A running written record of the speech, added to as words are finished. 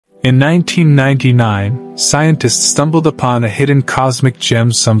In 1999, scientists stumbled upon a hidden cosmic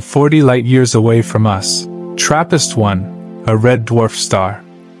gem some 40 light-years away from us, TRAPPIST-1, a red dwarf star.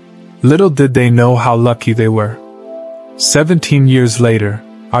 Little did they know how lucky they were. 17 years later,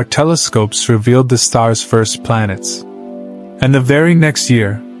 our telescopes revealed the star's first planets. And the very next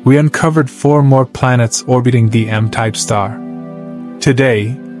year, we uncovered 4 more planets orbiting the M-type star.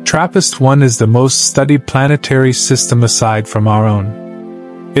 Today, TRAPPIST-1 is the most studied planetary system aside from our own.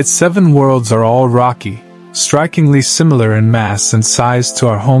 Its 7 worlds are all rocky, strikingly similar in mass and size to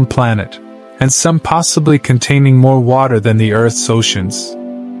our home planet, and some possibly containing more water than the Earth's oceans.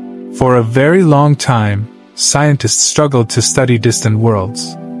 For a very long time, scientists struggled to study distant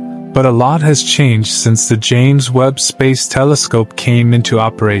worlds. But a lot has changed since the James Webb Space Telescope came into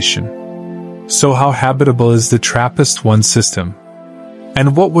operation. So how habitable is the TRAPPIST-1 system?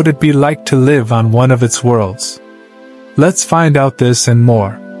 And what would it be like to live on one of its worlds? Let's find out this and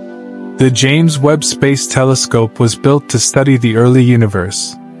more. The James Webb Space Telescope was built to study the early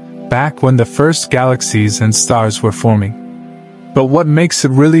universe, back when the first galaxies and stars were forming. But what makes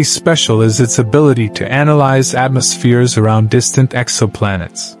it really special is its ability to analyze atmospheres around distant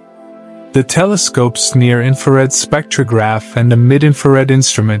exoplanets. The telescope's near-infrared spectrograph and a mid-infrared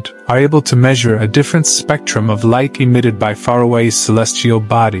instrument are able to measure a different spectrum of light emitted by faraway celestial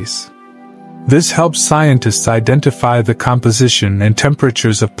bodies. This helps scientists identify the composition and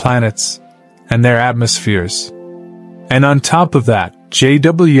temperatures of planets and their atmospheres. And on top of that,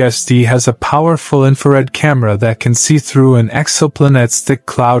 JWST has a powerful infrared camera that can see through an exoplanet's thick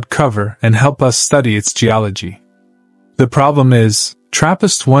cloud cover and help us study its geology. The problem is,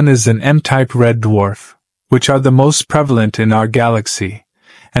 TRAPPIST-1 is an M-type red dwarf, which are the most prevalent in our galaxy,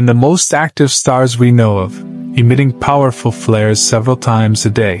 and the most active stars we know of, emitting powerful flares several times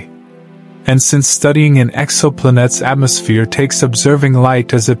a day. And since studying an exoplanet's atmosphere takes observing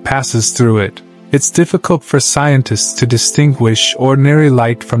light as it passes through it, it's difficult for scientists to distinguish ordinary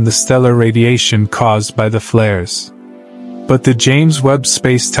light from the stellar radiation caused by the flares. But the James Webb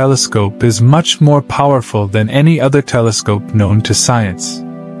Space Telescope is much more powerful than any other telescope known to science.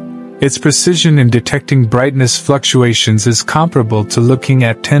 Its precision in detecting brightness fluctuations is comparable to looking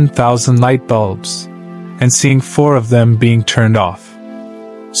at 10,000 light bulbs and seeing 4 of them being turned off.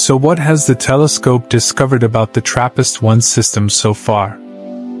 So what has the telescope discovered about the TRAPPIST-1 system so far?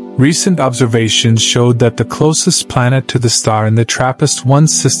 Recent observations showed that the closest planet to the star in the TRAPPIST-1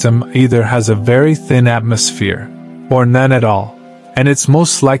 system either has a very thin atmosphere, or none at all, and it's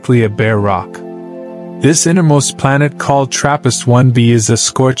most likely a bare rock. This innermost planet called TRAPPIST-1b is a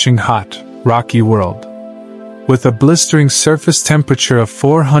scorching hot, rocky world. With a blistering surface temperature of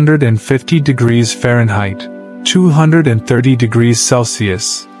 450 degrees Fahrenheit, 230 degrees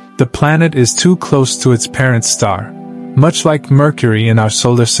Celsius, the planet is too close to its parent star, much like Mercury in our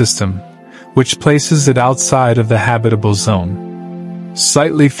solar system, which places it outside of the habitable zone.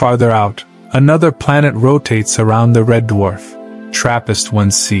 Slightly farther out, another planet rotates around the red dwarf,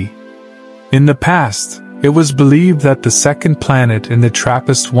 TRAPPIST-1c. In the past, it was believed that the second planet in the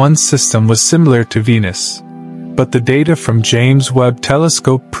TRAPPIST-1 system was similar to Venus, but the data from James Webb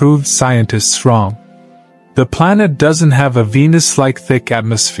Telescope proved scientists wrong. The planet doesn't have a Venus-like thick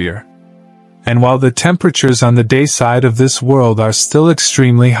atmosphere. And while the temperatures on the day side of this world are still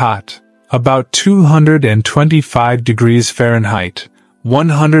extremely hot, about 225 degrees Fahrenheit,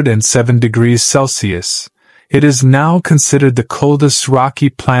 107 degrees Celsius, it is now considered the coldest rocky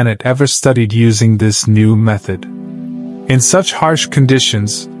planet ever studied using this new method. In such harsh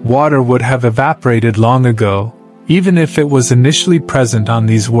conditions, water would have evaporated long ago, even if it was initially present on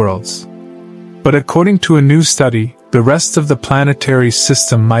these worlds. But according to a new study, the rest of the planetary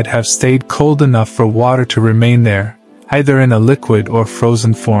system might have stayed cold enough for water to remain there, either in a liquid or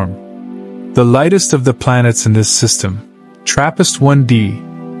frozen form. The lightest of the planets in this system,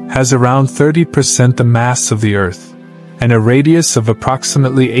 TRAPPIST-1d, has around 30% the mass of the Earth, and a radius of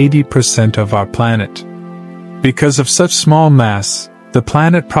approximately 80% of our planet. Because of such small mass, the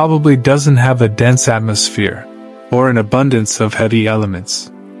planet probably doesn't have a dense atmosphere, or an abundance of heavy elements.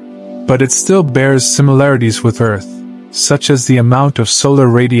 But it still bears similarities with Earth, such as the amount of solar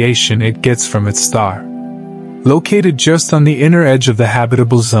radiation it gets from its star. Located just on the inner edge of the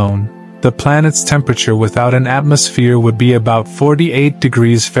habitable zone, the planet's temperature without an atmosphere would be about 48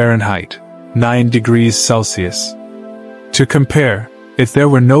 degrees Fahrenheit, 9 degrees Celsius. To compare, if there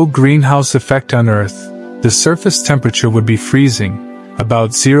were no greenhouse effect on Earth, the surface temperature would be freezing,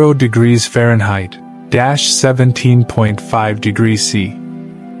 about 0 degrees Fahrenheit, 17.5 degrees C.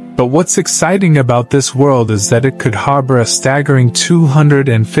 But what's exciting about this world is that it could harbor a staggering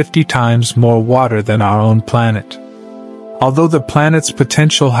 250 times more water than our own planet. although the planet's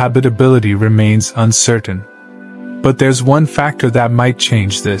potential habitability remains uncertain. But there's one factor that might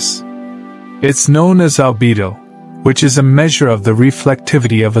change this. It's known as albedo, which is a measure of the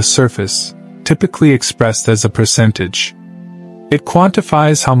reflectivity of a surface, typically expressed as a percentage. It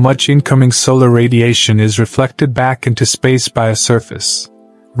quantifies how much incoming solar radiation is reflected back into space by a surface,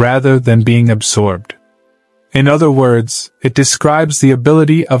 rather than being absorbed. In other words, it describes the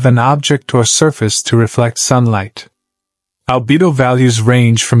ability of an object or surface to reflect sunlight. Albedo values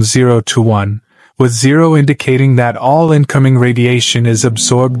range from 0 to 1, with 0 indicating that all incoming radiation is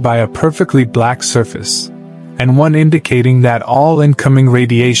absorbed by a perfectly black surface, and 1 indicating that all incoming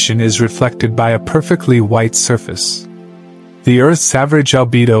radiation is reflected by a perfectly white surface. The Earth's average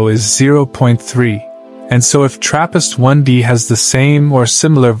albedo is 0.3, and so if TRAPPIST-1d has the same or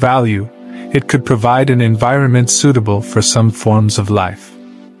similar value, it could provide an environment suitable for some forms of life.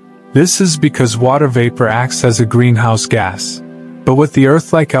 This is because water vapor acts as a greenhouse gas, but with the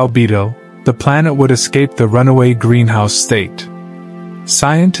Earth-like albedo, the planet would escape the runaway greenhouse state.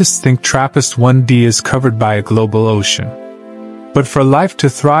 Scientists think TRAPPIST-1d is covered by a global ocean. But for life to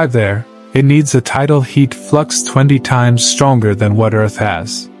thrive there, it needs a tidal heat flux 20 times stronger than what Earth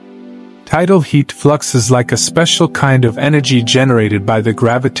has. Tidal heat flux is like a special kind of energy generated by the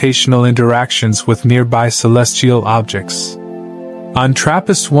gravitational interactions with nearby celestial objects. On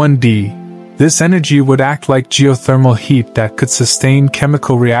TRAPPIST-1d, this energy would act like geothermal heat that could sustain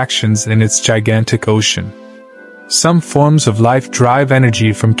chemical reactions in its gigantic ocean. Some forms of life derive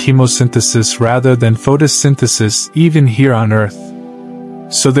energy from chemosynthesis rather than photosynthesis even here on Earth.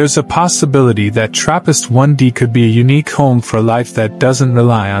 So there's a possibility that TRAPPIST-1d could be a unique home for life that doesn't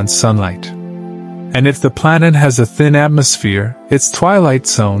rely on sunlight. And if the planet has a thin atmosphere, its twilight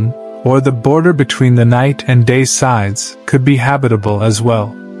zone, or the border between the night and day sides, could be habitable as well.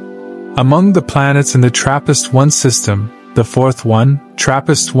 Among the planets in the TRAPPIST-1 system, the fourth one,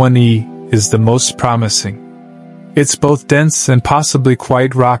 TRAPPIST-1e, is the most promising. It's both dense and possibly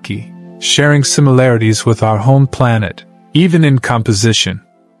quite rocky, sharing similarities with our home planet, even in composition.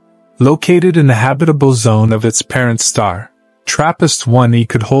 Located in the habitable zone of its parent star, TRAPPIST-1e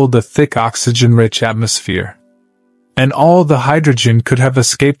could hold a thick oxygen-rich atmosphere. And all the hydrogen could have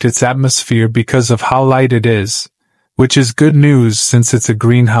escaped its atmosphere because of how light it is, which is good news since it's a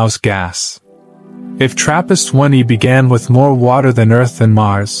greenhouse gas. If TRAPPIST-1e began with more water than Earth and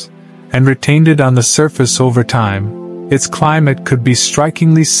Mars, and retained it on the surface over time, its climate could be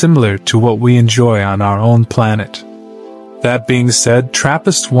strikingly similar to what we enjoy on our own planet. That being said,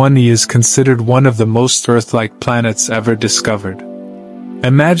 TRAPPIST-1e is considered one of the most Earth-like planets ever discovered.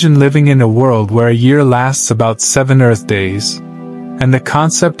 Imagine living in a world where a year lasts about 7 Earth days, and the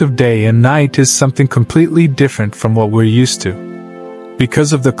concept of day and night is something completely different from what we're used to.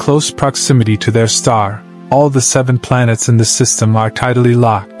 Because of the close proximity to their star, all the 7 planets in the system are tidally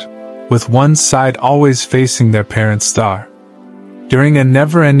locked, with one side always facing their parent star. During a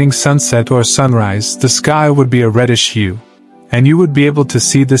never-ending sunset or sunrise, the sky would be a reddish hue, and you would be able to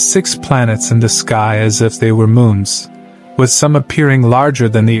see the 6 planets in the sky as if they were moons, with some appearing larger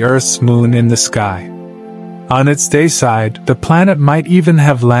than the Earth's moon in the sky. On its day side, the planet might even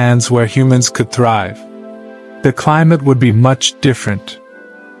have lands where humans could thrive. The climate would be much different.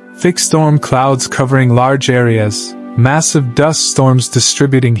 Thick storm clouds covering large areas, massive dust storms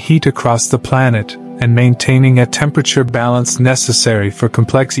distributing heat across the planet, and maintaining a temperature balance necessary for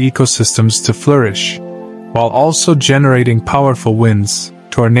complex ecosystems to flourish, while also generating powerful winds,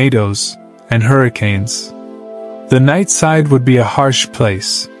 tornadoes, and hurricanes. The night side would be a harsh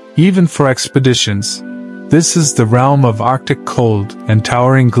place, even for expeditions. This is the realm of Arctic cold and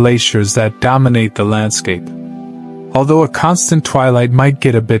towering glaciers that dominate the landscape. Although a constant twilight might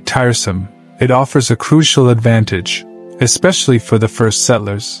get a bit tiresome, it offers a crucial advantage, especially for the first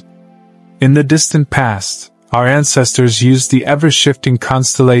settlers. In the distant past, our ancestors used the ever-shifting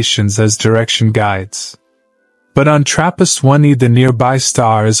constellations as direction guides. But on TRAPPIST-1e, the nearby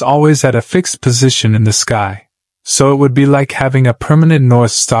star is always at a fixed position in the sky, so it would be like having a permanent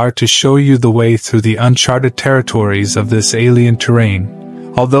North Star to show you the way through the uncharted territories of this alien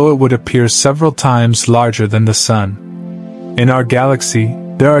terrain, although it would appear several times larger than the Sun. In our galaxy,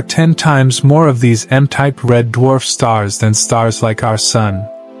 there are 10 times more of these M-type red dwarf stars than stars like our Sun.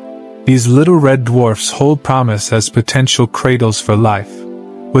 These little red dwarfs hold promise as potential cradles for life,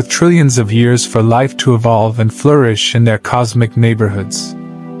 with trillions of years for life to evolve and flourish in their cosmic neighborhoods.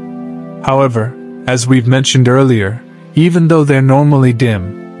 However, as we've mentioned earlier, even though they're normally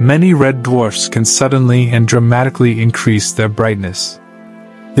dim, many red dwarfs can suddenly and dramatically increase their brightness.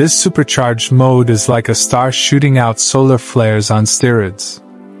 This supercharged mode is like a star shooting out solar flares on steroids.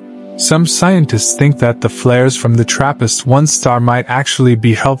 Some scientists think that the flares from the TRAPPIST-1 star might actually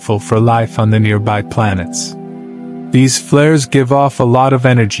be helpful for life on the nearby planets. These flares give off a lot of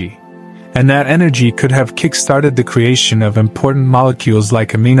energy, and that energy could have kick-started the creation of important molecules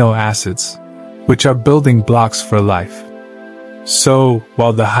like amino acids, which are building blocks for life. So,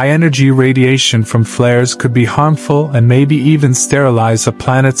 while the high-energy radiation from flares could be harmful and maybe even sterilize a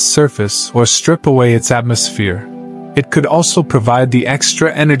planet's surface or strip away its atmosphere, it could also provide the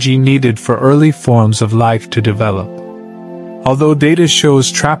extra energy needed for early forms of life to develop. Although data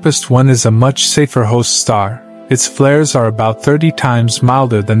shows TRAPPIST-1 is a much safer host star, its flares are about 30 times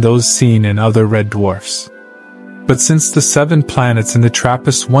milder than those seen in other red dwarfs. But since the 7 planets in the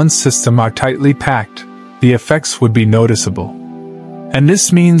TRAPPIST-1 system are tightly packed, the effects would be noticeable. And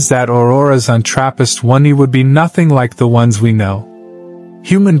this means that auroras on TRAPPIST-1e would be nothing like the ones we know.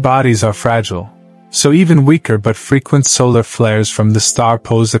 Human bodies are fragile, so even weaker but frequent solar flares from the star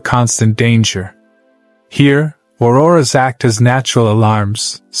pose a constant danger. Here, auroras act as natural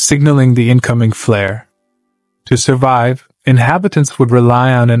alarms, signaling the incoming flare. To survive, inhabitants would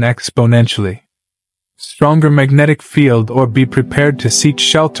rely on an exponentially stronger magnetic field or be prepared to seek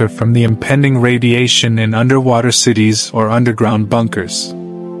shelter from the impending radiation in underwater cities or underground bunkers.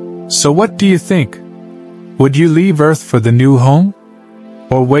 So what do you think? Would you leave Earth for the new home?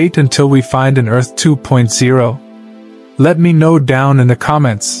 Or wait until we find an Earth 2.0? Let me know down in the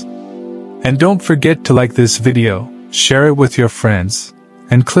comments. And don't forget to like this video, share it with your friends,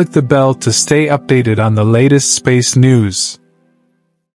 and click the bell to stay updated on the latest space news.